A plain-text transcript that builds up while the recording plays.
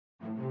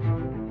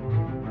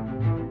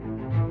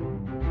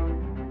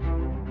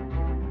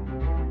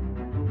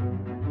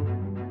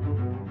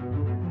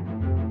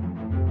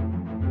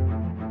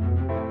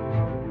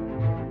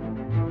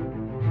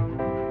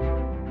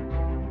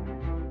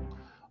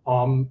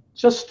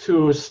Just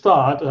to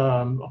start,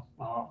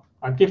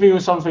 I'm giving you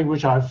something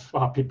which I've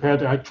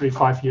prepared actually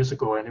 5 years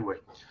ago anyway.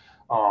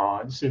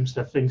 It seems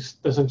that things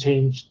doesn't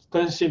seem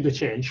to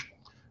change,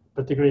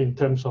 particularly in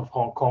terms of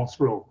Hong Kong's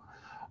role.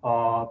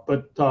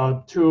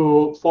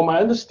 For my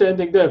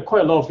understanding, there are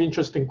quite a lot of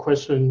interesting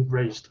questions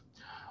raised.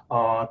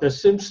 There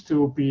seems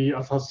to be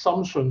an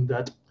assumption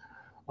that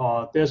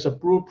there's a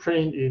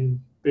blueprint in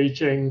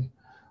Beijing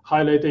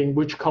highlighting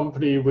which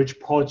company, which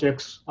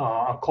projects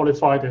are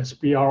qualified as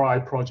BRI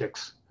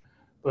projects.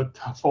 But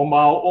from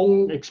our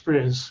own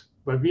experience,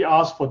 when we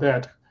ask for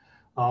that,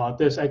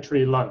 there's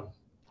actually none.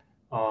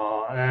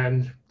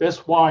 And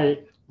that's why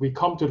we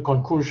come to the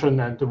conclusion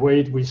and the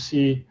way we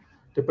see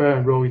the Belt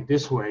and Road in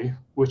this way,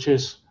 which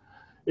is,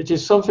 it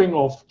is something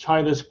of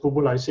China's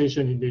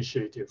globalization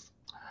initiative.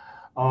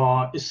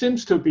 It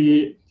seems to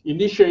be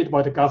initiated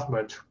by the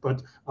government,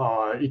 but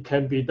it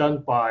can be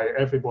done by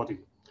everybody.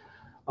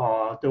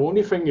 The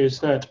only thing is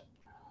that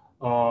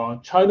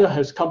China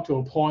has come to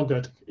a point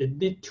that it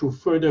needs to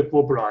further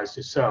globalize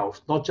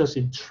itself, not just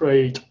in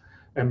trade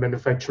and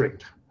manufacturing,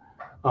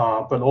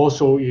 but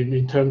also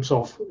in terms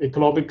of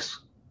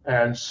economics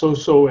and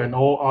social and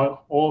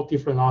all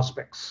different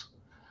aspects.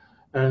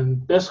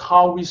 And that's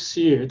how we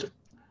see it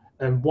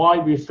and why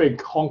we think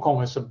Hong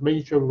Kong has a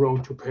major role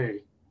to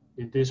play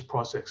in this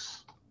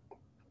process.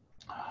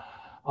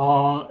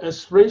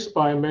 As raised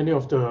by many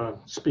of the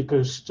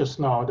speakers just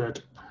now,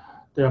 that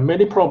there are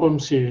many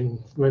problems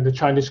when the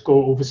Chinese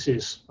go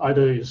overseas.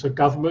 Either it's a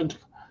government,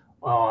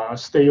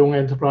 state-owned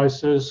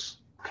enterprises,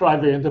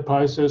 private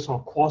enterprises, or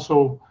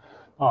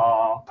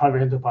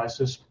quasi-private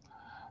enterprises.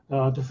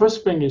 The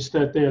first thing is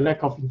that their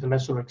lack of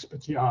intellectual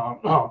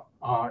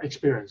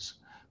experience.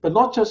 But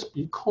not just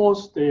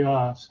because they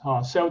are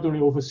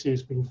seldomly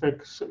overseas. In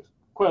fact,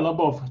 quite a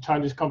number of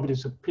Chinese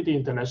companies are pretty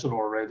international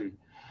already.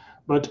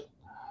 But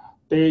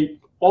they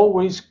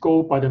always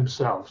go by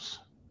themselves.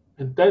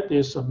 And that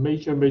is a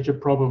major, major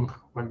problem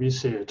when we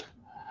see it.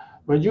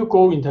 When you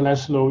go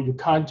international, you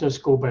can't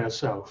just go by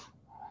yourself.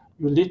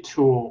 You need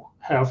to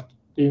have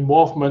the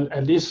involvement,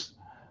 at least,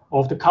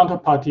 of the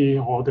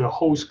counterparty or the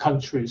host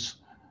countries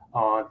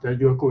that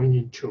you're going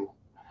into.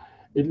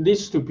 It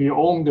needs to be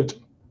owned,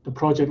 the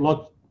project,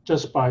 not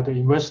just by the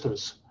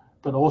investors,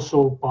 but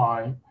also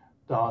by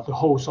the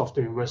host of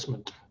the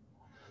investment.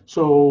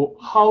 So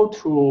how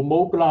to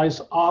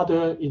mobilize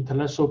other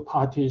international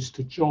parties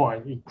to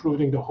join,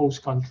 including the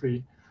host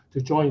country,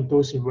 to join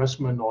those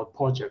investment or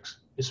projects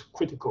is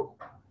critical.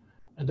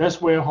 And that's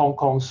where Hong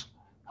Kong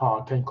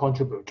can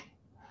contribute.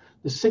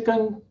 The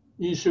second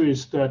issue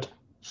is that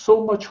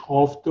so much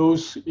of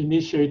those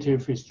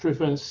initiatives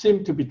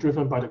seem to be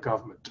driven by the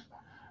government.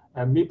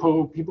 And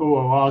people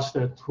will ask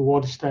that to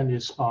what extent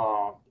is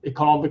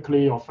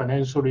economically or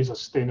financially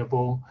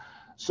sustainable,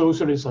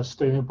 socially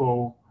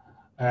sustainable,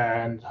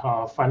 and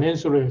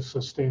financially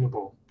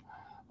sustainable.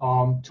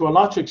 To a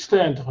large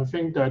extent, I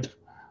think that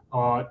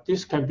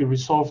this can be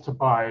resolved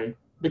by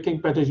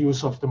making better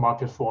use of the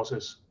market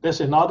forces.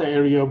 That's another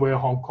area where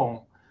Hong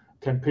Kong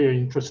can play an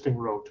interesting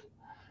role.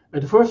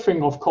 And the first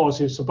thing, of course,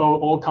 is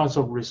about all kinds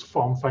of risk,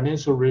 from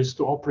financial risk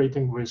to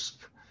operating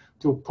risk,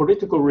 to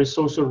political risk,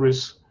 social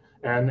risk,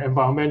 and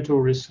environmental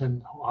risk,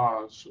 and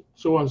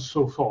so on and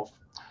so forth.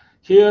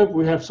 Here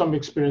we have some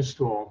experience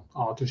to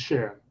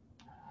share.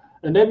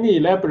 And let me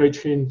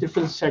elaborate in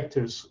different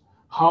sectors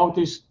how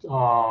these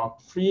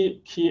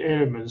three key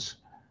elements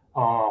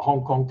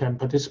Hong Kong can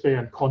participate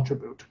and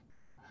contribute.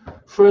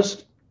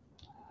 First,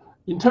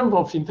 in terms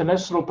of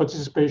international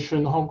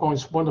participation, Hong Kong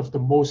is one of the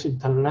most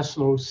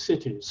international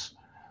cities,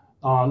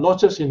 not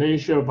just in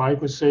Asia, but I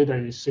could say that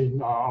it's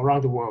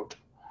around the world.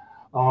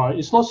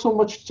 It's not so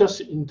much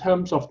just in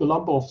terms of the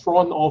number of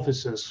foreign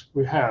offices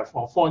we have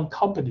or foreign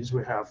companies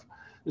we have.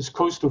 It's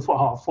close to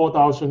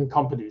 4,000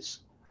 companies.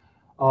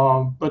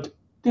 But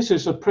this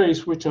is a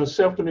place which is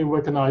seldomly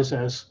recognized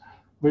as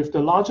with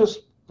the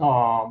largest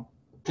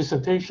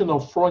presentation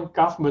of foreign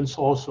governments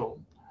also.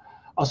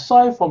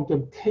 Aside from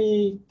the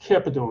key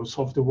capitals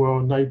of the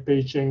world like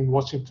Beijing,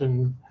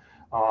 Washington,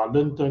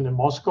 London, and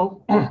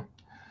Moscow,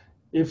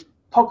 if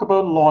talk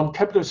about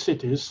non-capital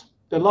cities,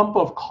 the number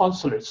of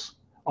consulates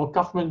or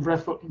government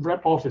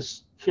rep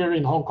office here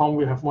in Hong Kong,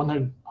 we have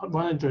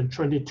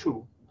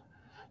 122.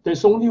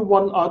 There's only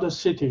one other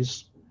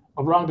cities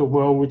around the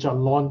world which are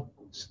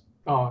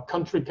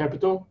non-country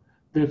capital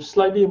with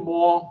slightly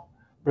more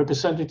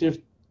representative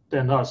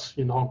than us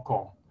in Hong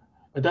Kong.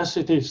 And that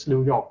city is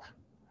New York,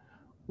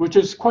 which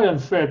is quite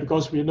unfair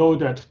because we know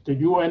that the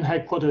UN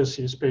headquarters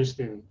is based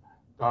in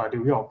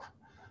New York.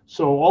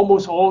 So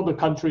almost all the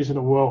countries in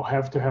the world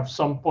have to have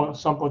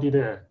somebody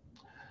there.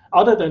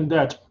 Other than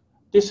that,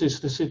 this is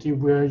the city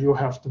where you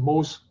have the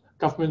most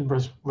government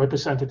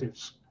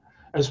representatives,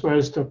 as well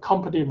as the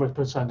company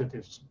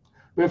representatives.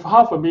 We have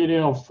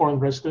 500,000 of foreign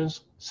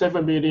residents,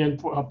 7 million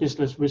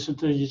business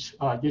visitors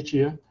each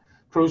year,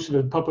 close to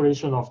the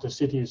population of the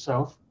city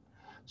itself.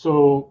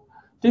 So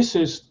this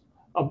is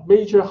a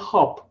major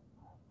hub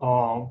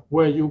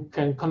where you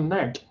can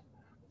connect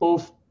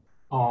both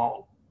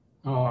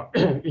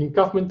in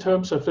government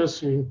terms as well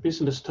as in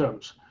business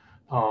terms.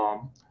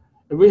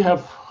 We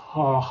have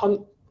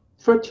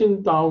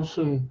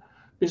 13,000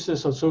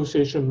 business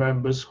association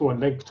members who are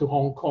linked to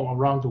Hong Kong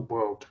around the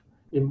world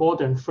in more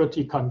than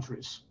 30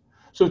 countries.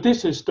 So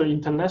this is the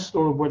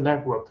international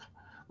network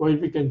where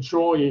we can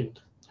draw in.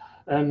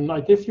 And I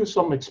give you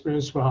some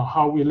experience about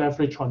how we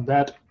leverage on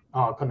that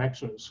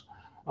connections.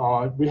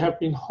 We have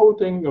been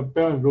holding a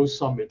Belt and Road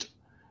Summit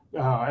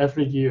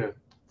every year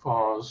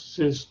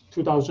since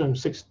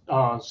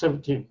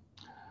 2017.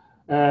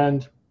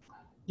 And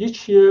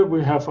each year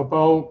we have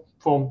about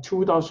from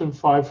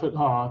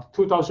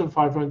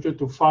 2,500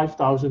 to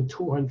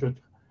 5,200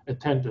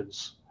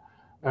 attendants.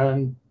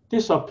 And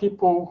these are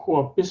people who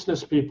are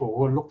business people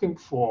who are looking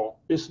for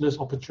business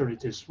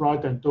opportunities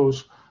rather than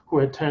those who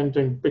are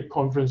attending big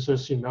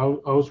conferences in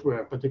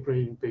elsewhere,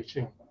 particularly in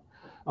Beijing.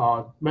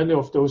 Many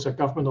of those are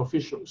government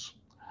officials.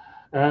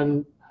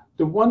 And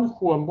the ones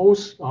who are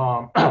most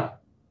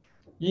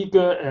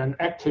eager and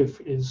active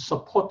in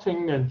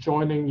supporting and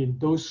joining in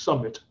those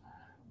summits,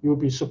 you'll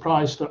be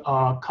surprised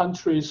are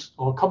countries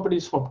or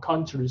companies from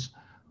countries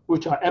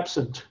which are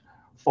absent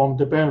from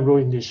the Belt and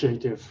Road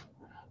Initiative,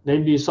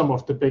 namely some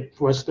of the big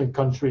Western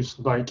countries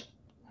like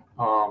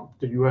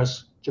the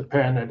US,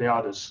 Japan, and the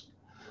others.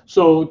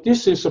 So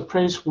this is a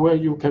place where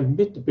you can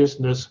meet the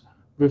business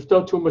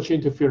without too much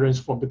interference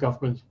from the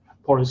government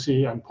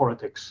policy and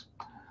politics.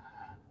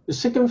 The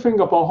second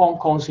thing about Hong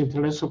Kong's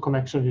international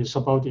connection is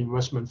about the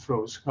investment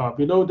flows.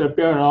 We know that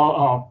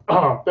Belt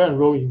and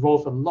Road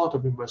involve a lot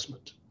of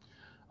investment,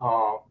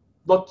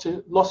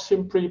 not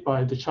simply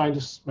by the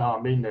Chinese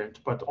mainland,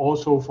 but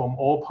also from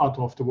all parts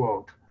of the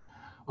world.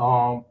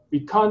 We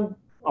can't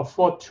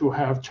afford to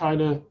have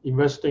China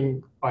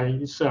investing by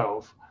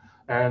itself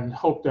and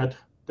hope that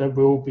that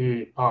will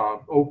be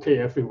okay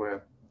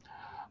everywhere.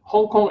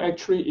 Hong Kong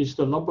actually is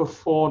the number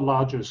 4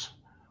 largest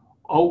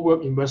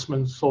outward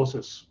investment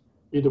sources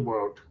in the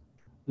world,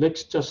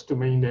 next just to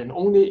mainland.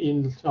 Only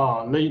in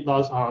late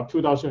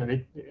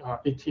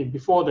 2018,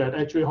 before that,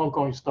 actually Hong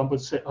Kong is number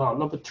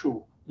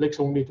 2, next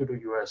only to the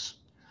US.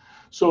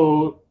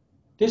 So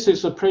this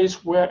is a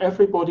place where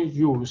everybody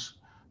uses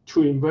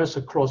to invest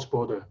across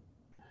border.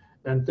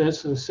 And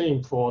that's the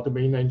same for the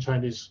mainland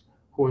Chinese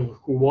who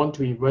want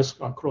to invest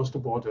across the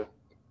border.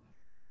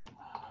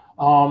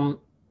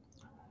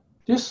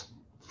 This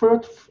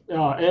third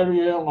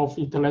area of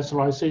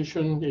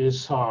internationalization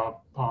is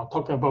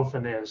talking about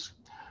finance.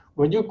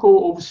 When you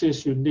go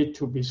overseas, you need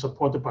to be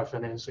supported by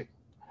financing.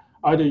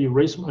 Either you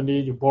raise money,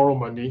 you borrow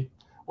money,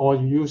 or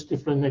you use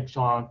different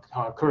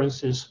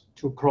currencies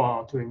to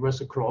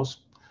invest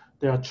across.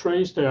 There are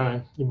trades, there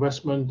are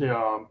investment, there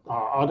are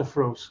other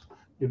flows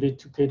you need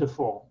to cater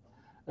for.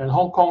 And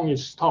Hong Kong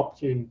is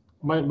top in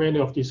many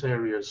of these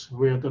areas.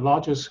 We are the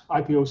largest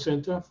IPO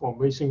center for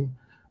raising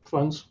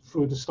funds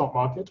through the stock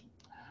market.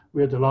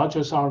 We are the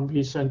largest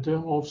RMB center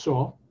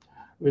offshore.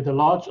 We're the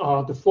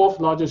 4th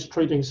largest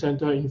trading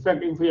center. In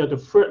fact, we are the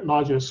 3rd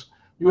largest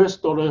US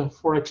dollar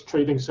forex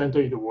trading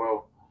center in the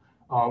world.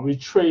 We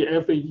trade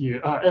every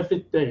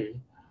day,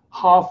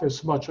 half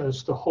as much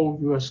as the whole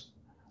US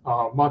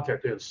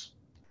market is.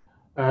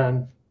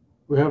 And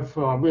we're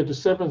the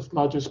 7th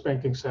largest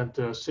banking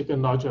center,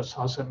 2nd largest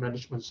asset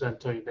management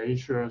center in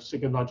Asia,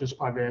 2nd largest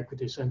private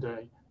equity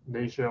center in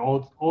Asia,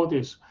 all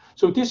this.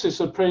 So this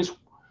is a place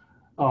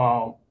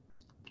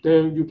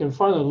there you can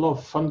find a lot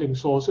of funding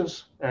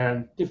sources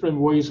and different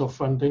ways of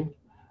funding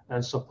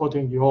and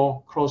supporting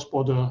your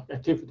cross-border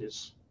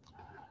activities.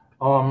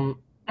 And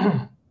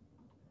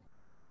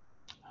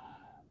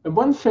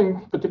one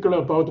thing particular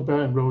about the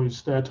Belt and Road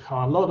is that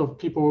a lot of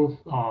people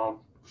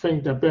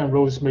think that Belt and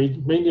Road is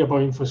mainly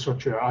about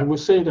infrastructure. I would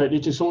say that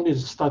it is only the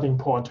starting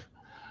point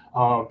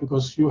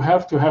because you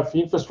have to have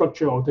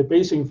infrastructure or the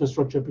basic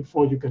infrastructure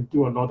before you can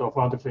do a lot of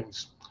other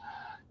things.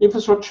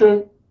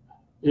 Infrastructure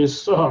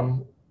is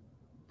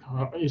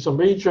a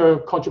major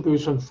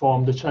contribution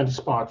from the Chinese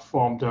part,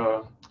 from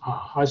the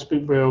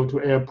high-speed rail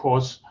to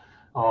airports,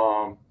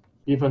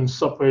 even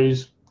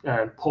subways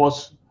and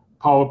ports,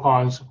 power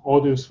plants, all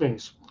those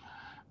things.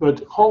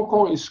 But Hong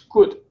Kong is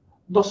good,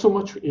 not so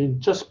much in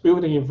just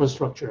building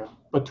infrastructure,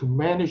 but to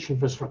manage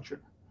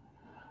infrastructure.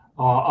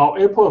 Our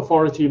airport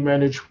authority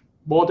manages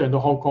more than the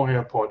Hong Kong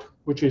airport,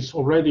 which is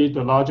already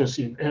the largest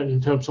in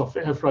terms of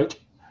air flight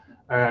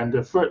and the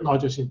 3rd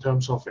largest in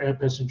terms of air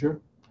passenger.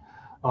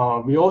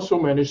 We also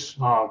manage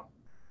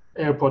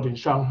airport in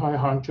Shanghai,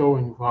 Hangzhou,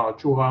 and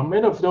Zhuhai.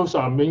 Many of those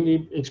are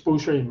mainly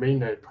exposure in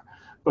mainland.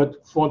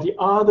 But for the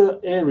other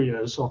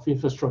areas of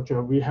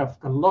infrastructure, we have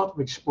a lot of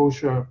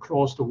exposure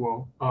across the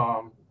world,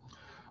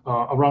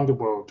 around the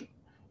world.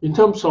 In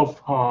terms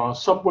of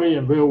subway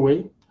and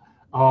railway,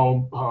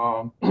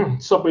 our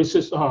subway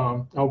system,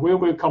 our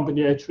railway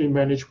company actually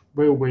manage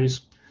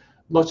railways,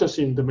 not just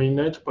in the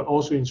mainland, but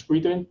also in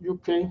Sweden,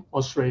 UK,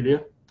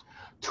 Australia.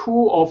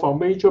 2 of our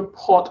major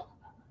port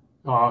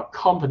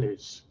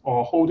companies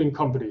or holding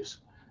companies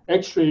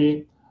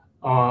actually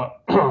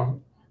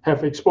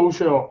have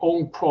exposure or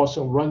own ports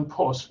or run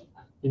ports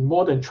in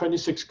more than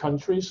 26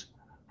 countries,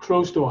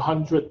 close to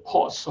 100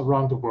 ports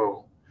around the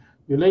world.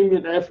 You name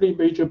it, every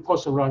major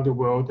port around the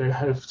world, they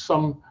have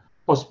some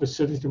port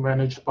facility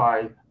managed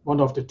by one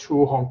of the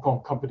two Hong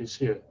Kong companies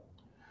here.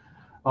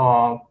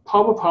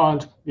 Power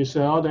plant is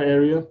another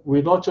area.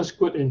 We're not just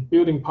good in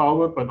building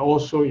power, but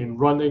also in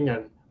running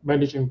and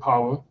managing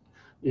power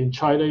in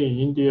China, in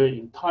India,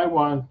 in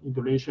Taiwan,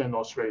 Indonesia, and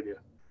Australia.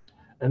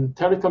 And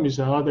telecom is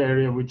another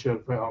area which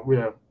we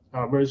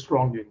are very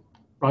strong in,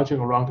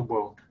 branching around the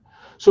world.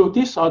 So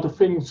these are the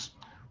things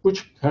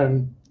which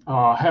can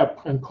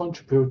help and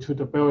contribute to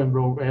the Belt and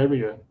Road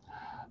area.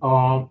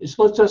 It's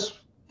not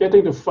just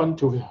getting the fund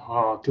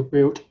to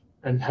build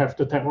and have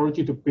the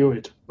technology to build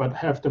it, but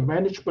have the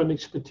management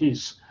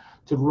expertise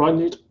to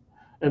run it.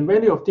 And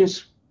many of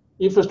these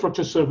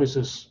infrastructure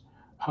services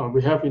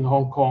we have in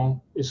Hong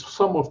Kong is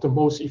some of the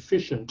most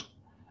efficient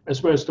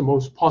as well as the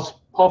most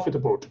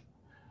profitable.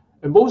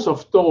 And most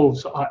of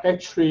those are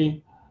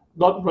actually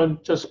not run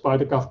just by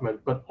the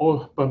government, but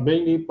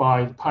mainly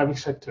by the private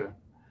sector.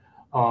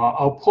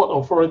 Our port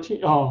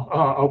authority,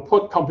 our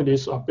port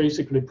companies are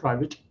basically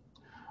private.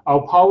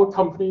 Our power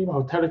company,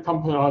 our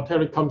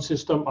telecom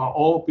system are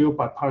all built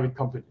by private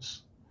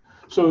companies.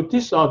 So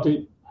these are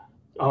the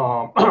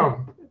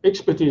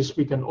expertise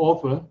we can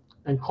offer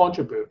and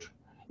contribute.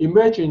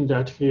 Imagine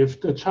that if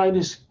the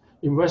Chinese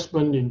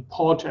investment in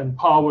port and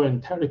power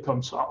and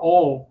telecoms are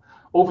all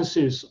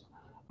overseas,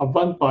 are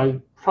run by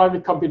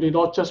private companies,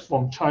 not just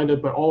from China,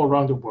 but all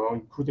around the world,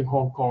 including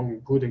Hong Kong,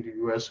 including the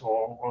US,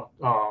 or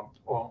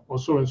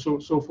so on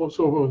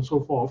and so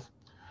forth,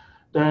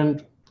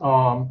 then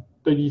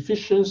the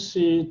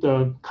efficiency,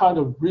 the kind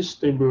of risk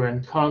they will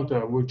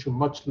encounter will be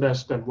much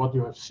less than what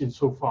you have seen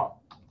so far.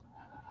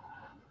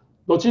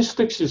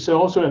 Logistics is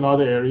also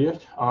another area.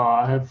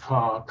 I have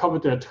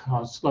covered that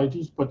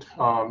slightly, but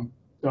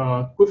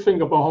the good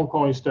thing about Hong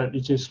Kong is that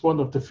it is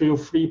one of the few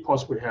free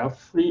ports we have,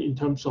 free in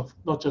terms of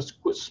not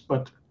just goods,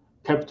 but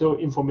capital,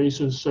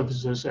 information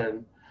services,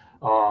 and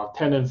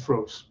tenant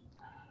flows.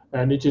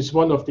 And it is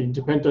one of the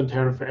independent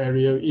tariff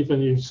area,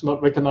 even if it's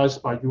not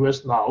recognized by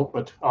US now,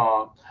 but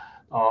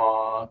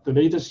the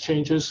latest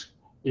changes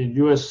in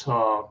US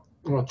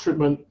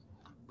treatment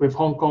with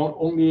Hong Kong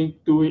only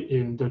do it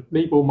in the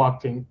label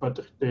marking, but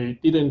they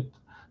didn't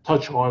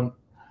touch on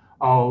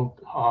our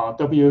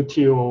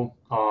WTO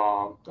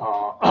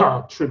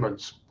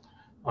treatments.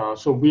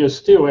 So we are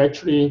still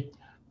actually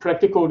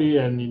practically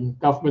and in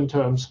government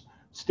terms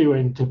still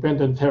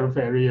independent tariff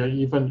area,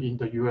 even in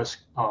the US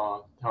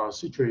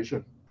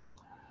situation.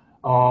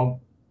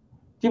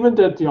 Given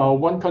that the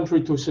one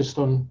country, two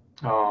system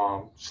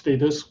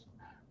status,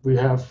 we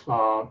have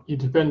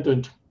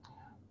independent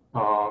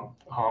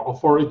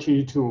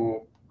authority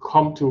to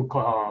come to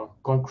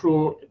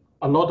conclude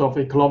a lot of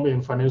economic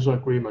and financial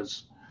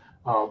agreements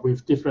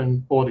with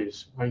different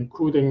bodies,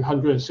 including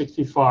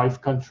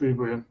 165 countries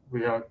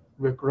where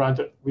we're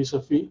granted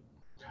visa-free.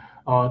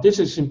 This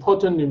is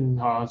important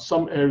in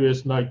some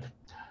areas like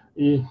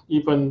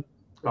even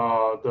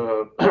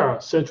the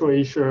Central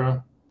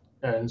Asia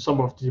and some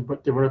of the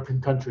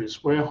developing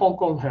countries where Hong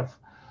Kong have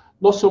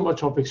not so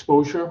much of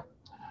exposure.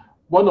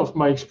 One of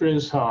my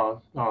experience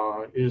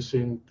is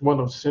in one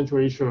of the Central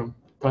Asian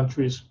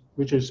countries,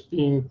 which is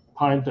being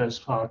pinned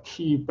as a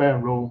key Belt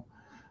and Road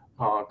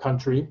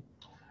country.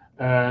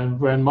 And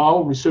when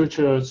our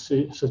researchers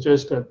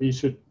suggest that we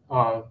should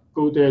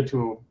go there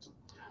to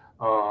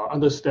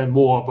understand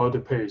more about the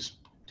pace,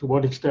 to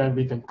what extent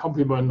we can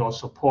complement or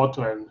support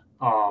and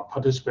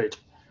participate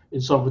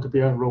in some of the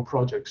Belt and Road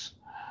projects.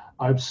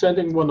 I'm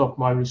sending one of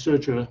my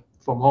researchers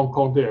from Hong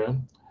Kong there,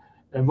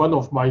 and one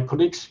of my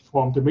colleagues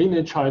from the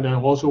mainland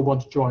China also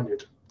want to join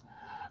it.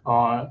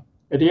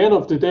 At the end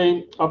of the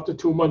day, after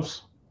 2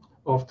 months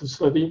of the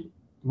study,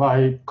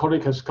 my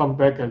colleague has come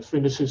back and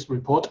finished his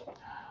report.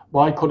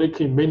 My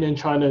colleague in mainland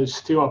China is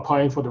still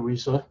applying for the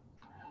visa.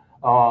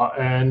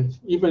 And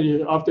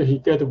even after he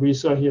gets the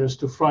visa, he has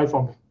to fly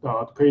from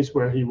the place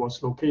where he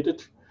was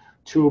located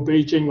to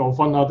Beijing or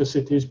one other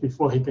cities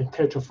before he can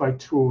catch a flight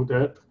to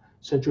that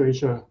Central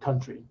Asia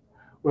country,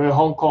 where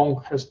Hong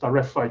Kong has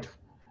direct flight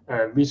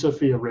and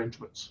visa-free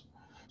arrangements.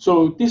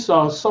 So these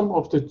are some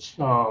of the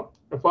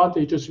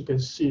advantages you can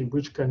see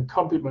which can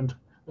complement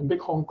and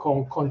make Hong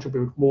Kong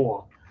contribute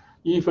more,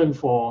 even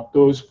for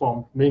those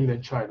from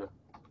mainland China.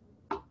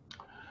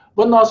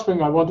 One last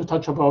thing I want to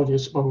touch about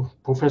is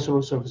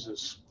professional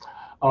services.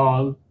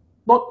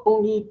 Not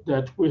only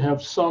that we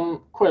have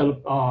some quite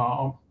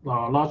a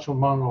large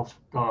amount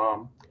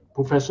of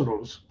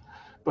professionals,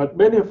 but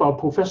many of our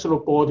professional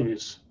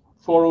bodies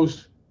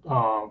follows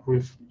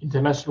with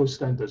international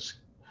standards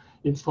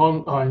in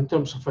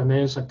terms of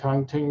finance,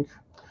 accounting,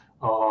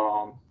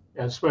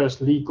 as well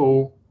as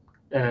legal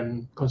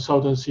and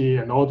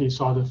consultancy and all these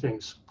other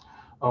things.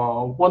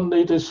 One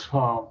latest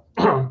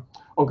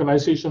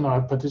organization I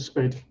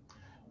participate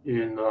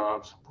in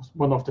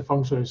one of the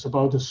functions is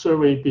about the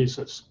survey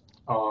business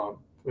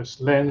with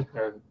land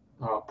and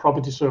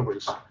property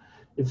surveys.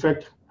 In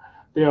fact,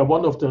 they are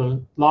one of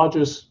the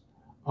largest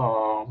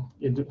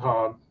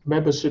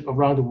membership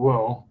around the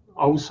world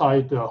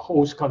outside the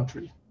host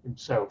country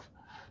itself.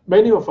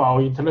 many of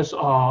our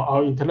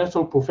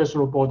international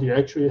professional body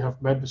actually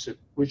have membership,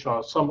 which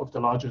are some of the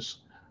largest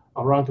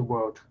around the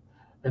world,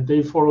 and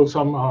they follow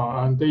some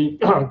and they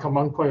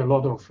command quite a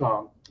lot of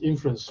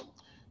influence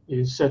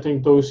in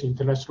setting those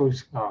international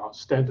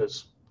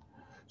standards.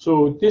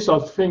 So these are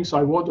things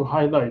I want to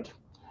highlight,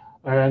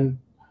 and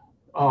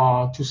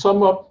to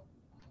sum up,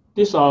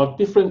 these are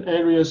different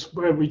areas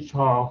where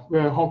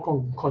where Hong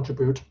Kong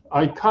contribute.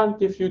 I can't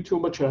give you too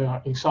much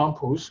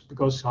examples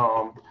because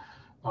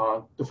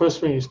the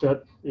first thing is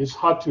that it's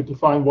hard to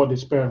define what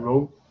is parent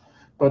role.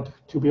 But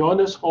to be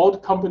honest, all the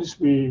companies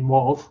we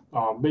involve,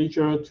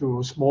 major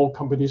to small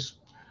companies,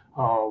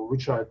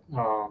 which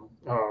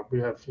we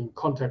have in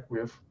contact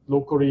with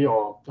locally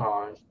or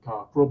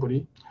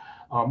globally,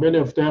 many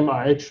of them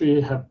are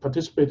actually have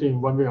participated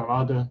in one way or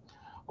another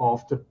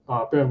of the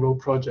Belt and Road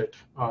project.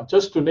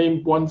 Just to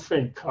name one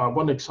thing,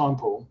 one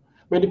example,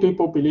 many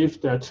people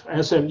believe that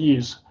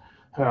SMEs,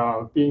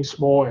 being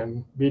small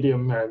and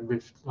medium and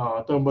with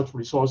not much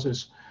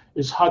resources,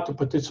 it's hard to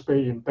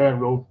participate in Belt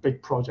and Road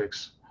big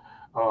projects.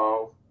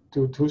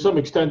 To some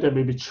extent, that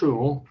may be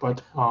true,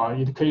 but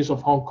in the case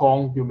of Hong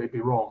Kong, you may be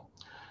wrong.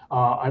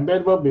 I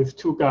met up with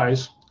two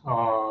guys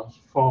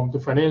from the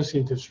finance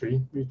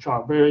industry, which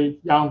are very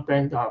young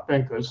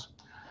bankers.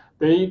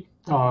 They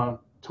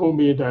told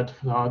me that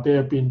they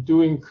have been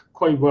doing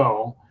quite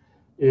well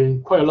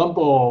in quite a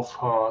number of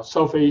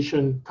South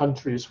Asian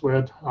countries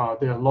where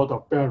there are a lot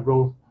of Belt and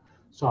Road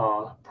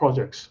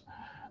projects.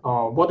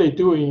 What they're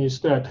doing is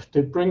that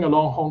they bring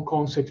along Hong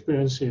Kong's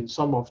experience in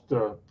some of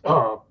the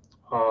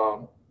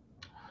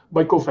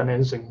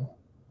microfinancing,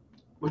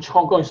 which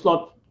Hong Kong is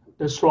not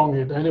that strong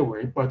in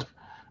anyway, but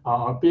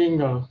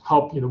being a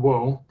hub in the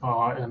world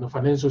and a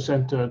financial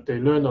center, they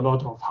learn a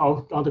lot of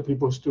how other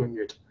people are doing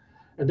it.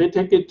 And they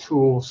take it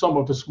to some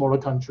of the smaller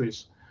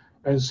countries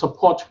and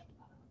support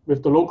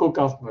with the local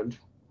government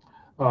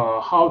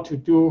how to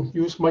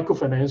use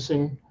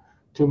microfinancing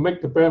to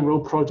make the Belt and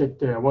Road project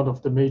there one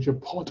of the major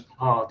port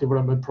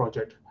development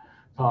project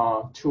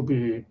to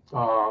be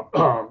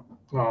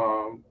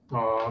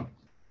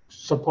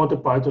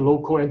supported by the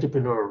local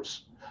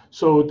entrepreneurs.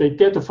 So they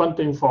get the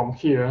funding from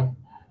here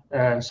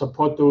and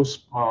support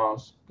those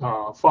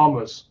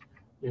farmers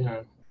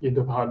in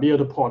the near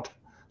the port,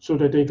 so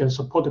that they can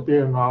support the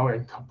BNR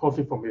and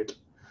profit from it.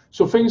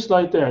 So things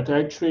like that,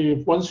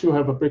 actually, once you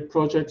have a big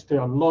project,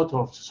 there are a lot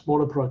of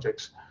smaller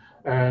projects,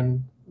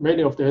 and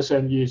many of the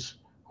SMEs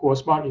who are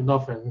smart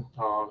enough and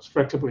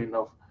flexible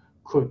enough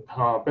could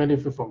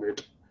benefit from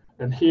it.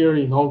 And here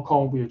in Hong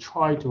Kong, we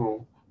try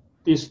to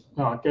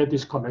get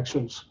these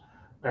connections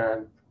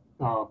and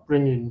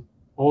bring in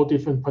all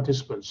different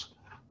participants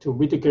to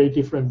mitigate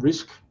different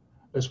risks,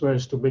 as well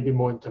as to make it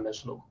more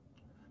international.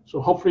 So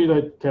hopefully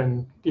that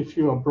can give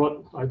you a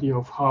broad idea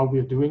of how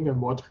we're doing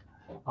and what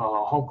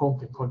Hong Kong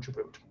can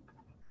contribute.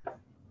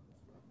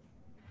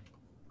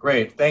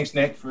 Great, thanks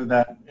Nick for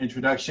that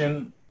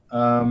introduction.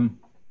 Angela,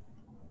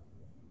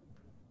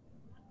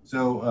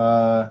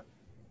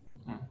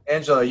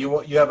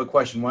 you have a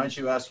question. Why don't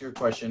you ask your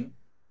question?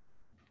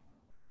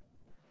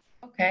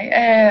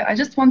 Okay, I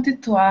just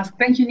wanted to ask,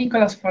 thank you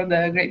Nicholas for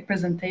the great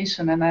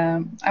presentation, and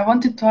I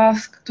wanted to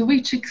ask, to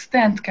which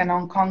extent can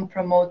Hong Kong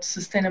promote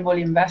sustainable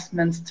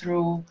investments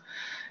through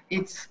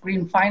its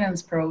green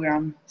finance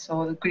program,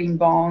 so the green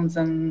bonds,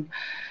 and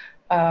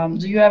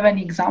do you have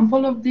any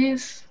example of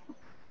this?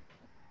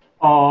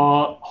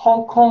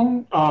 Hong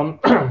Kong,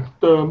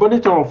 the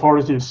Monetary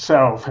Authority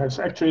itself has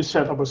actually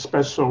set up a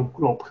special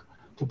group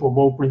to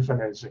promote green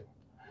financing.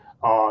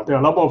 There are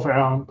a number of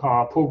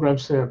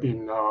programs that have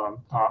been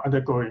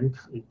undergoing,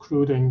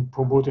 including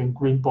promoting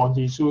green bond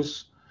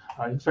issues.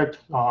 In fact,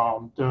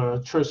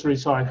 the Treasury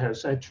side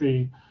has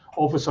actually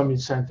offered some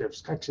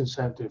incentives, tax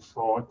incentives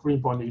for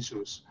green bond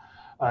issues.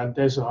 And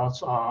there's an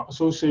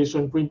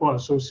association, Green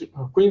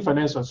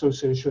Finance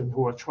Association,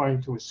 who are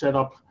trying to set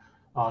up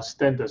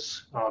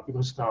standards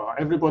because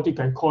everybody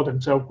can call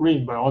themselves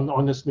green, but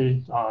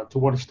honestly, to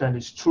what extent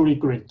is truly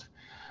green?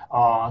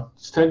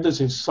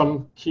 Standards is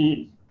some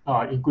key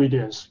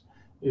ingredients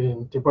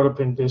in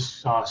developing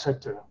this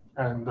sector,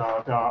 and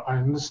I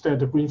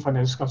understand the Green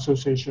Finance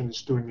Association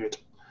is doing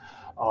it,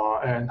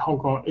 and Hong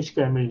Kong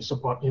HKMA is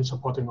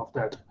supporting of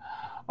that.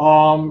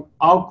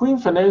 Our Green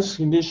Finance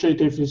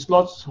initiative is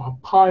not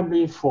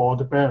primarily for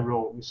the Belt and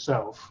Road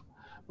itself,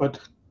 but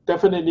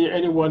definitely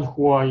anyone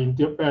who are in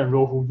the Belt and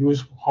Road who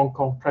use Hong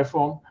Kong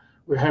platform,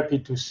 we're happy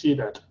to see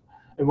that.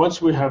 And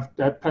once we have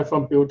that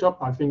platform built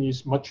up, I think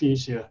it's much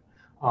easier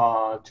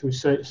to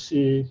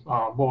see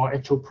more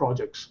actual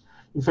projects.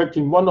 In fact,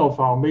 in one of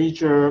our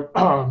major,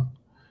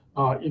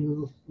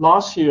 in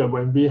last year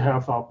when we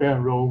have our Belt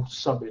and Road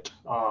Summit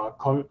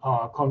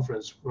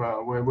conference,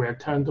 where we're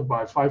attended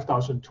by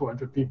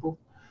 5,200 people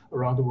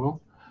around the world,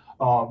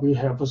 we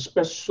have a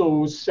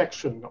special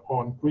section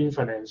on green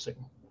financing.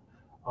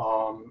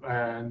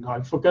 And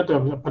I forget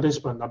the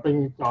participant, I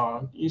think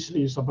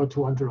easily it's about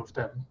 200 of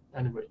them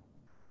anyway.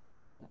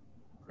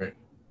 Great.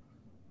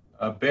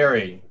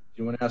 Barry,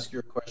 do you want to ask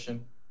your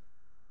question?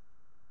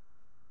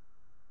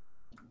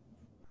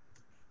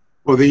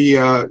 Well,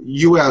 the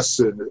U.S.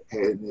 and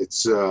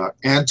its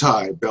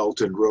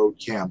anti-Belt and Road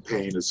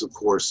campaign is, of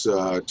course,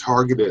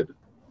 targeted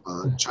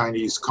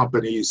Chinese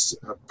companies,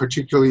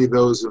 particularly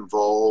those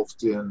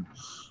involved in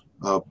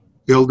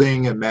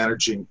building and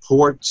managing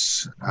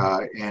ports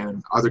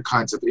and other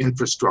kinds of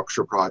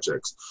infrastructure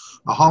projects.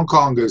 Hong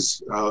Kong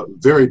is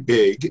very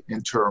big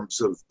in terms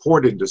of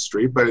port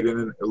industry, but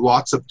in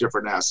lots of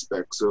different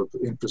aspects of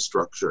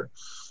infrastructure.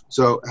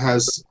 So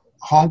has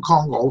Hong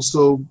Kong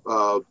also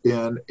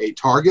been a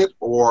target,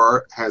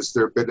 or has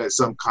there been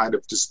some kind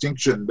of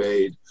distinction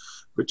made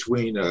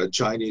between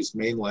Chinese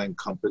mainland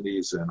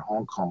companies and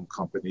Hong Kong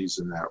companies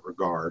in that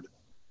regard?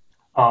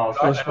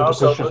 Thanks for the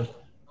question.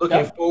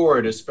 Looking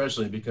forward,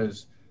 especially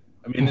because,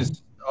 I mean,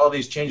 all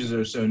these changes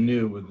are so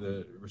new with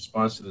the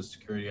response to the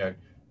Security Act.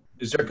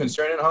 Is there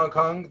concern in Hong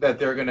Kong that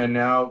they're going to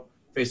now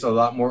face a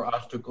lot more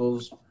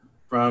obstacles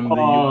from the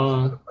U.S.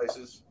 and other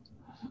places?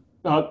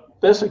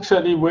 That's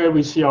exactly where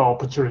we see our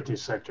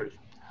opportunities, actually.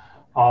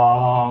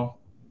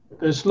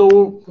 There's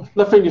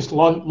nothing is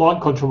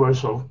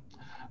non-controversial,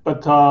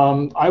 but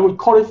I would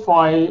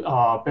qualify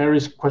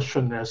Barry's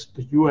question as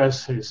the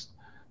U.S. is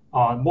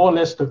more or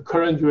less the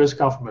current U.S.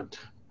 government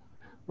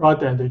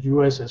rather than the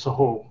U.S. as a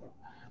whole.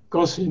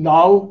 Because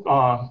now,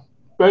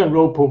 Belt and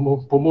Road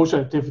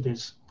promotion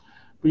activities,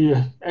 we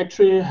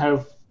actually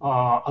have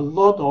a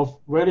lot of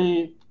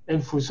very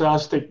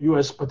enthusiastic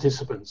U.S.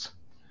 participants,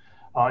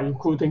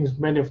 including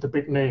many of the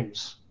big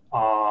names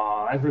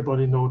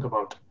everybody knows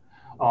about.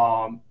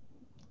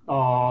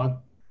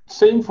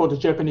 Same for the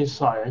Japanese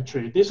side,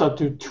 actually. These are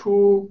the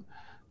two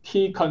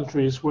key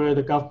countries where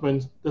the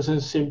government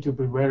doesn't seem to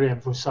be very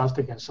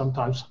enthusiastic and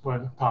sometimes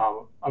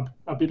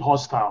a bit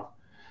hostile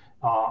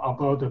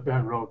about the Belt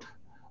and Road.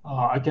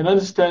 I can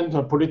understand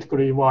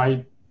politically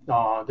why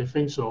they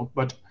think so,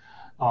 but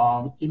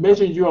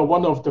imagine you are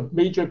one of the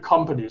major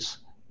companies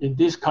in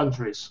these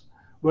countries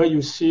where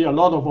you see a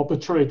lot of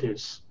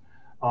opportunities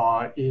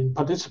in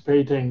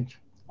participating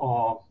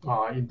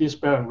in these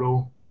Belt and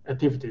Road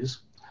activities.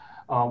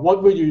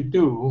 What will you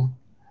do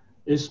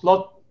is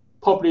not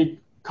probably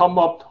come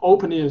up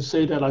openly and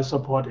say that I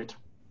support it,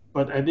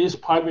 but at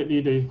least privately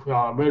they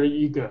are very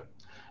eager.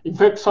 In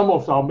fact, some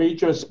of our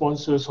major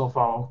sponsors of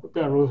our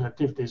Belt and Road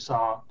activities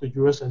are the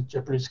US and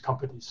Japanese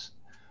companies.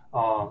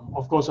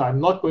 Of course,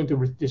 I'm not going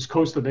to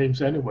disclose the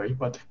names anyway,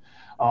 but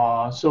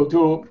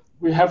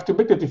we have to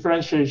make a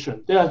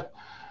differentiation. There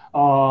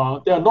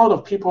are a lot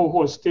of people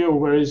who are still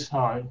very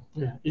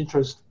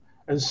interested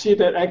and see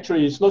that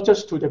actually it's not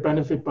just to the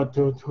benefit, but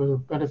to the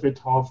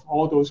benefit of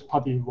all those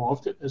parties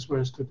involved, as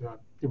well as to the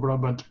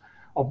development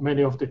of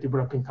many of the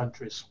developing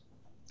countries.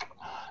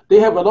 They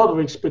have a lot of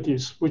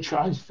expertise, which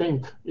I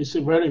think is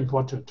very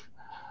important,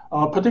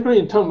 particularly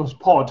in terms of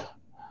port.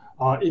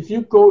 If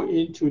you go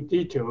into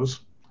details,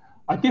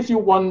 I give you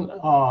one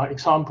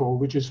example,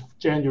 which is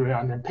January,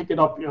 and then pick it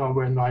up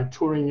when I'm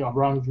touring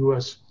around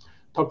US,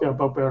 talking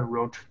about Belt and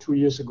Road 2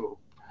 years ago.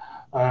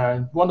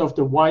 And one of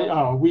the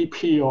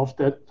VP of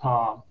that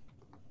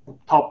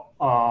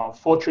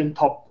Fortune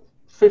top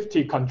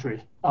 50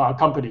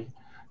 company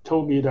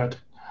told me that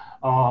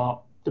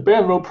the Belt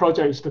and Road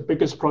project is the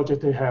biggest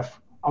project they have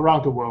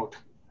around the world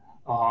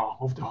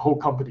of the whole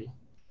company.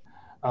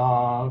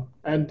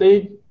 And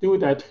they do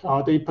that,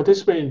 they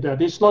participate in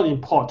that. It's not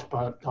in port,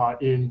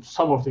 but in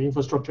some of the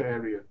infrastructure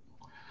area.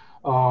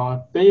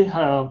 They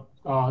have,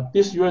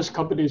 this US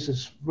companies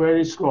is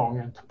very strong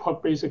and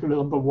basically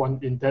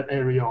 #1 in that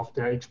area of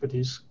their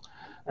expertise.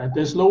 And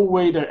there's no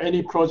way that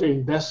any project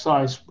in that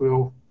size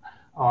will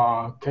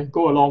can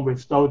go along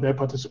without their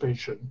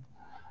participation.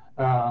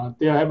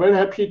 They are very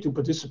happy to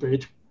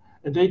participate,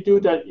 and they do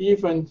that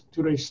even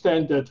to the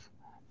extent that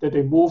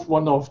they move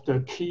one of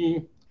the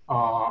key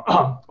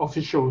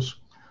officials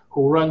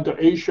who run the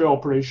Asia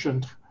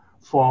operation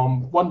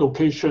from one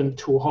location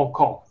to Hong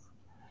Kong,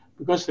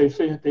 because they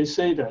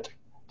say that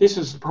this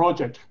is a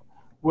project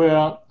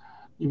where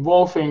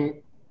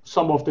involving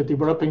some of the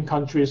developing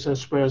countries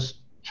as well as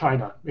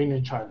China,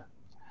 mainland China.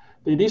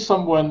 They need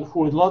someone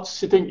who is not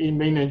sitting in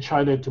mainland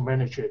China to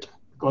manage it,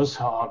 because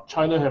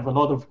China have a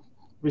lot of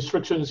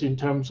restrictions in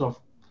terms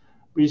of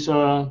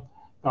visa,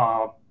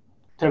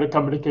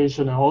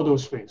 telecommunication, and all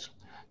those things.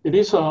 It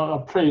is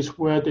a place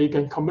where they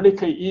can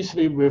communicate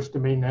easily with the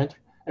mainland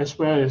as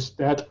well as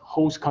that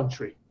host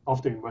country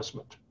of the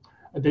investment.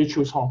 And they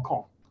choose Hong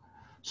Kong.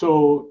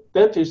 So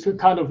that is the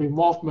kind of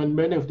involvement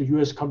many of the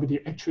US company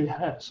actually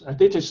has. And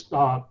this is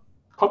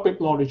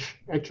public knowledge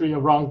actually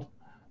around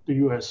the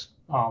US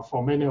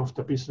for many of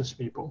the business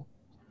people.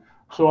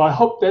 So I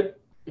hope that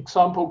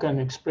example can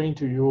explain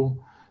to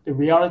you the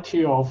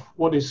reality of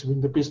what is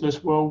in the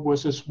business world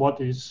versus what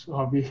is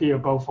we hear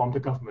about from the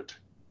government.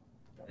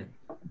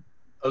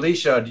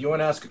 Alicia, do you want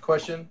to ask a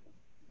question?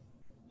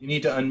 You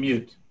need to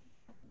unmute.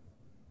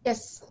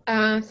 Yes,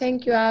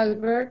 thank you,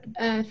 Albert.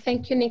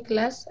 Thank you,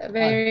 Nicholas. A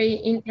very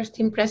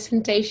interesting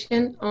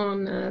presentation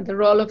on the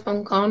role of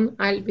Hong Kong.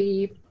 I'll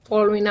be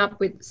following up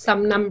with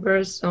some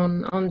numbers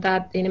on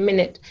that in a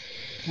minute.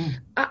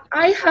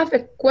 I have a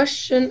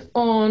question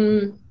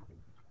on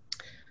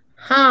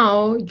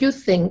how you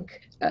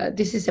think,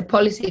 this is a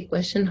policy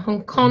question,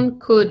 Hong Kong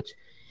could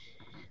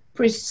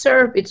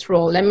preserve its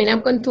role. I mean,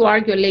 I'm going to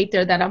argue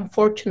later that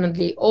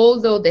unfortunately,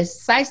 although the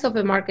size of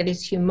the market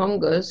is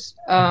humongous,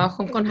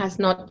 Hong Kong has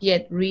not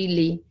yet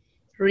really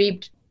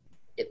reaped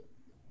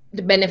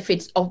the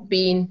benefits of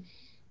being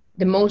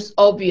the most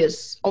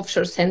obvious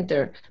offshore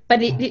center.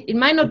 But it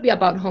might not be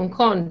about Hong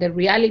Kong. The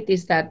reality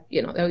is that,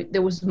 you know,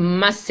 there was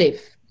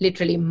massive,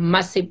 literally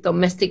massive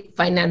domestic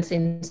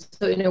financing.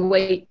 So in a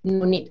way,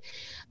 no need.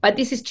 But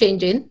this is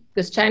changing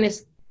because China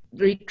is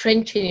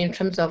retrenching in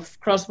terms of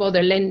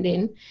cross-border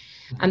lending,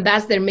 and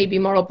thus there may be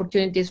more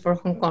opportunities for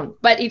Hong Kong.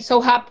 But it so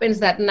happens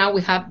that now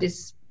we have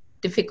this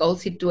difficult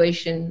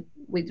situation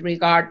with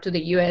regard to the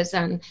US,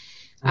 and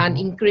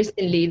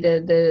increasingly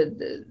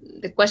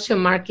the question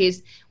mark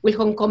is, will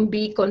Hong Kong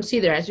be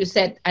considered, as you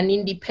said, an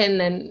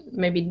independent,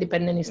 maybe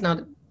independent is not,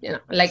 you know,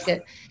 like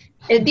a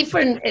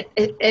different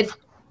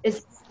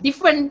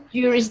different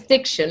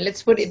jurisdiction,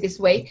 let's put it this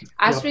way,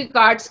 as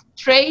regards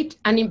trade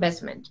and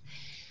investment.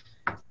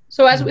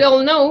 So as we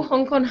all know,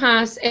 Hong Kong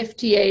has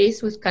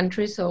FTAs with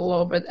countries all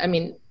over. I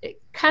mean,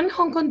 can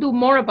Hong Kong do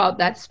more about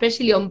that,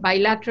 especially on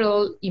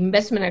bilateral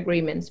investment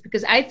agreements?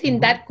 Because I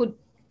think that could,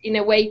 in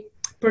a way,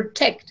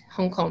 protect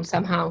Hong Kong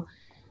somehow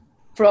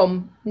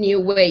from new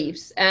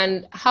waves.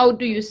 And how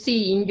do you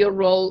see in your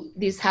role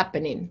this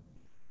happening?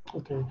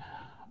 Okay.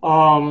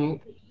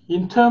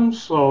 In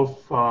terms of,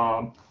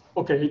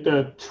 okay, there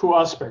are two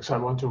aspects I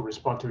want to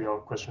respond to your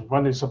question.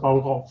 One is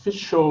about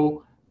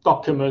official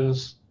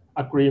documents,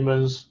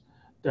 agreements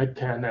that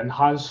can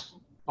enhance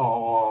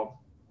or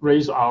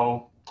raise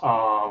our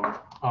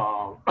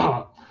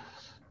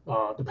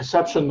the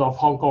perception of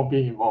Hong Kong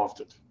being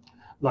involved,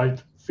 like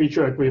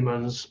feature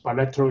agreements,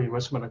 bilateral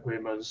investment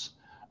agreements,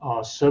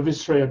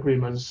 service trade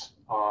agreements,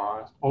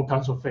 all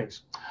kinds of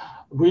things.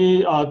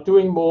 We are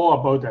doing more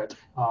about that,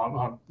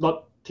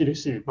 not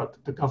TDC, but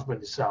the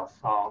government itself.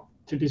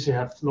 TDC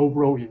has no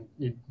role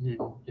in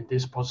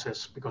this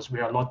process because we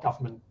are not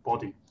government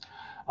body.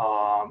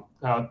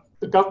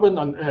 The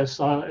government, as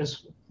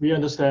we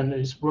understand,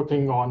 is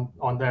working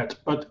on that.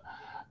 But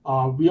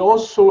we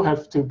also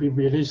have to be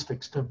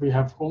realistic that we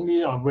have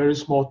only a very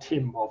small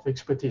team of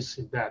expertise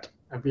in that,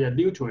 and we are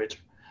new to it.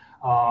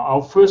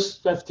 Our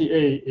first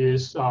FTA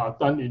is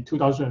done in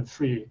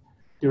 2003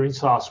 during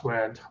SARS,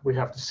 when we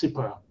have the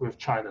SPPR with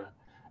China.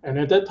 And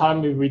at that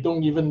time, we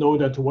don't even know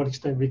that to what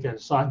extent we can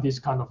sign this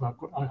kind of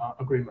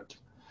agreement.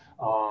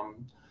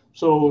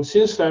 So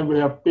since then, we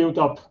have built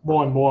up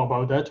more and more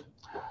about that.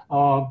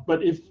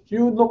 But if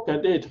you look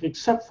at it,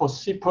 except for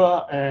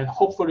SPPR and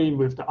hopefully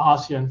with the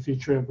ASEAN Free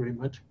Trade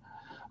Agreement,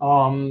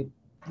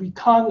 we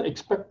can't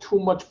expect too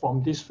much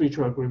from this free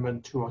trade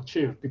agreement to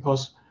achieve,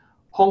 because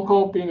Hong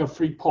Kong being a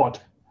free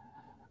port,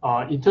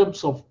 in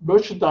terms of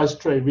merchandise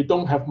trade, we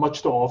don't have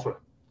much to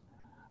offer.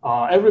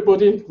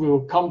 Everybody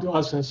will come to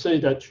us and say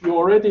that you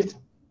already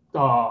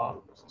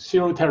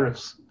zero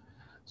tariffs.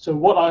 So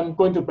what I'm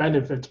going to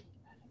benefit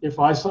if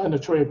I sign a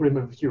trade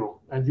agreement with you,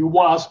 and you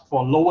ask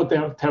for lower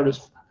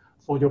tariffs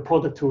for your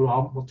product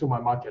to my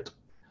market.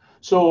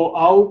 So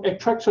our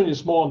attraction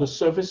is more on the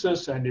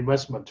services and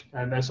investment.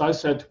 And as I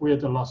said, we're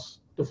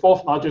the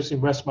fourth largest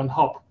investment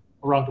hub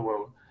around the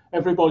world.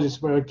 Everybody is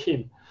very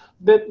keen.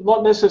 That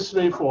not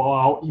necessarily for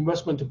our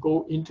investment to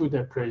go into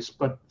their place,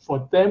 but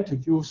for them to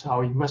use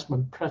our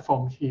investment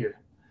platform here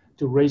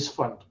to raise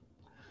funds.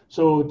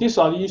 So these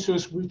are the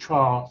issues which we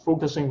are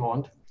focusing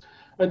on.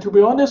 And to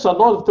be honest, a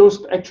lot of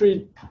those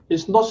actually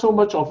is not so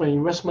much of an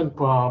investment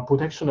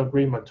protection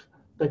agreement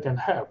that can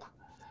help.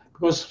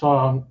 Because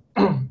for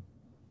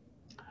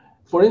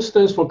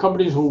instance, for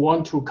companies who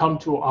want to come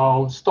to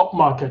our stock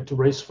market to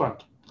raise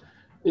funds,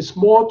 it's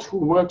more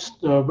towards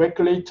the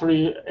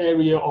regulatory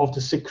area of the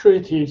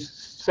securities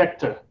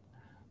sector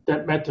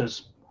that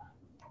matters,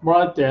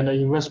 rather than an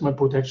investment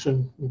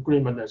protection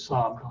agreement as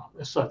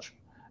such.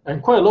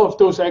 And quite a lot of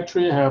those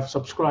actually have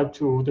subscribed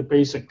to the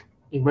basic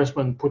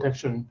investment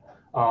protection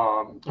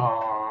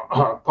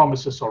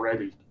promises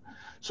already.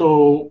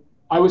 So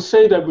I would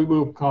say that we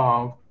will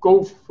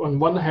go on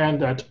one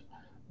hand that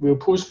we'll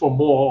push for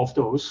more of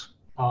those,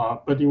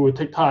 but it will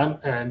take time,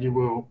 and it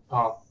will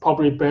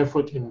probably bear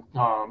fruit in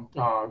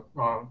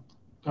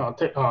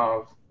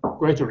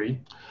gradually.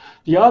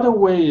 The other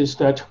way is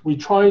that we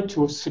try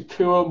to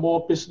secure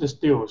more business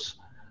deals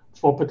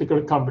for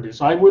particular companies.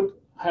 I would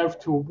have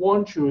to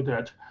warn you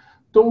that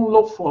don't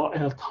look for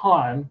a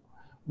time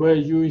where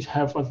you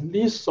have a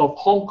list of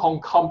Hong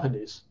Kong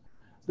companies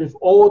with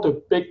all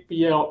the big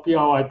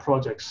BRI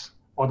projects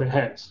on their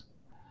hands.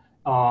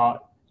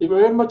 It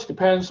very much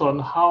depends on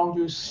how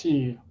you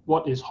see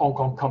what is Hong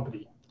Kong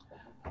company.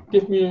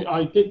 Let me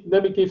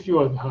give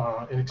you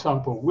an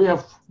example. We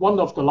have one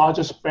of the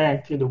largest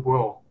banks in the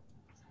world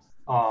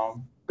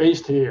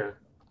based here,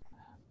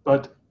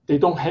 but they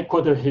don't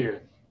headquarter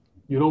here.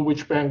 You know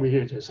which bank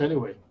it is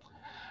anyway.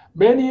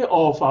 Many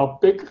of our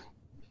big,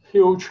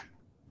 huge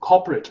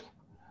corporate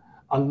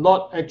are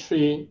not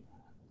actually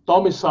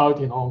domiciled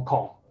in Hong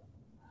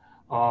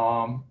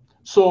Kong.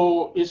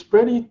 So it's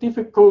very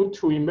difficult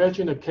to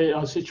imagine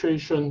a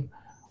situation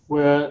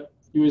where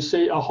you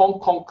say a Hong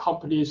Kong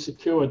company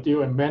secure a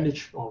deal and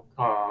manage or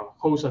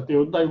host a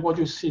deal like what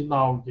you see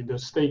now in the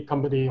state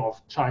company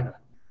of China.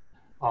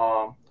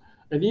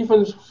 And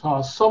even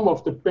some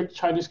of the big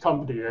Chinese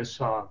companies, as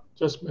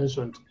just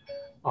mentioned,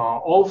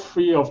 all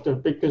three of the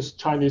biggest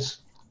Chinese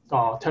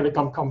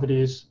telecom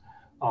companies,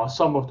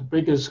 some of the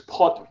biggest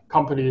port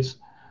companies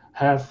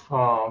have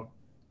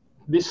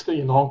listed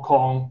in Hong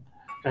Kong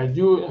and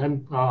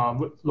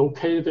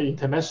located the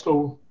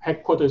international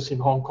headquarters in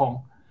Hong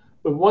Kong.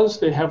 But once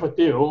they have a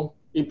deal,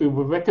 it will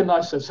be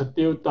recognized as a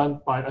deal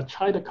done by a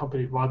China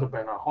company rather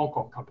than a Hong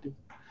Kong company.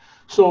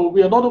 So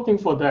we are not looking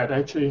for that,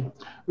 actually.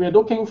 We are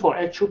looking for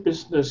actual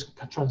business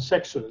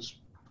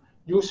transactions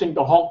using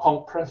the Hong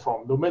Kong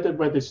platform, no matter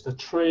whether it's the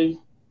trade,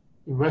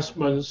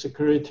 investment,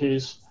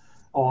 securities,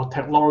 or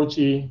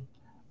technology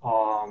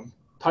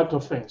type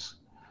of things.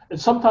 And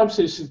sometimes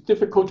it's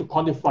difficult to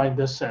quantify in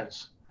that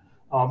sense.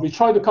 We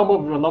try to come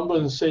up with a number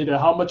and say that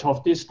how much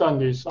of this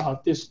done is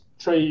this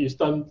trade is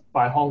done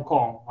by Hong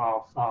Kong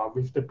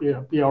with the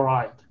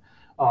BRI.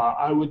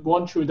 I would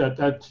want you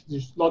that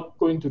is not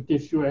going to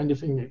give you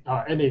anything,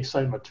 any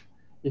excitement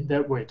in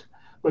that way.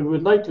 But we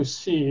would like to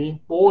see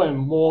more and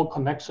more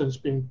connections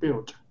being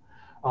built.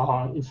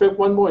 In fact,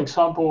 one more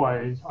example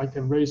I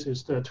can raise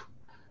is that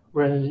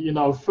when in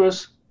our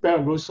first Belt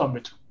and Road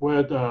Summit,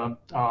 where the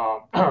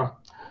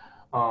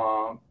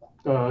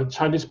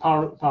Chinese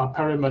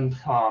Parliament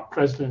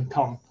president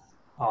come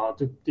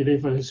to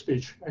deliver his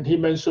speech, and he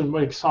mentioned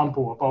one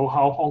example about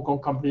how Hong Kong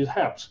companies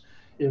helps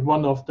in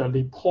one of the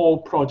Nepal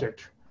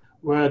project,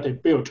 where they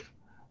built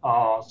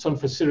some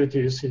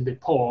facilities in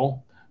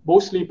Nepal,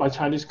 mostly by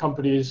Chinese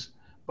companies,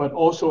 but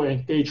also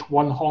engaged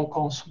one Hong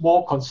Kong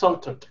small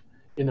consultant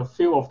in a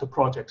few of the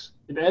projects.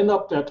 It ended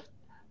up that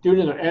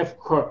during the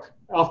earthquake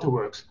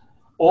afterwards,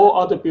 all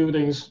other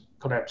buildings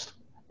collapsed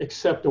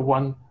except the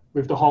one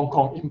with the Hong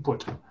Kong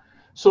input.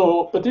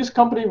 So, but this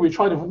company we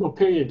try to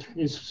locate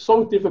is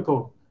so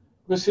difficult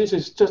because this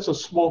is just a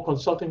small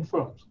consulting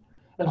firm.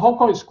 And Hong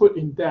Kong is good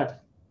in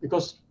that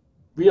because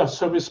we are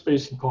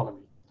service-based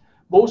economy.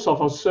 Most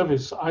of our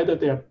service, either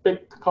they are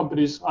big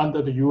companies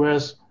under the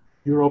US,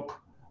 Europe,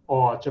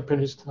 or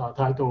Japanese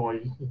title, or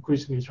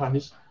increasingly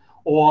Chinese,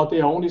 or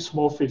they are only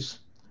small fish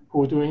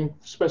who are doing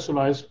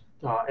specialized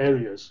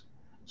areas.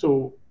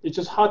 So it's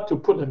just hard to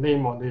put a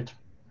name on it.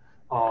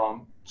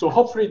 So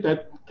hopefully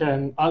that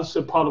can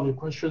answer part of your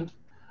question.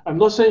 I'm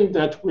not saying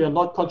that we are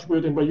not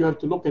contributing, but you have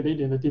to look at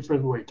it in a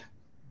different way.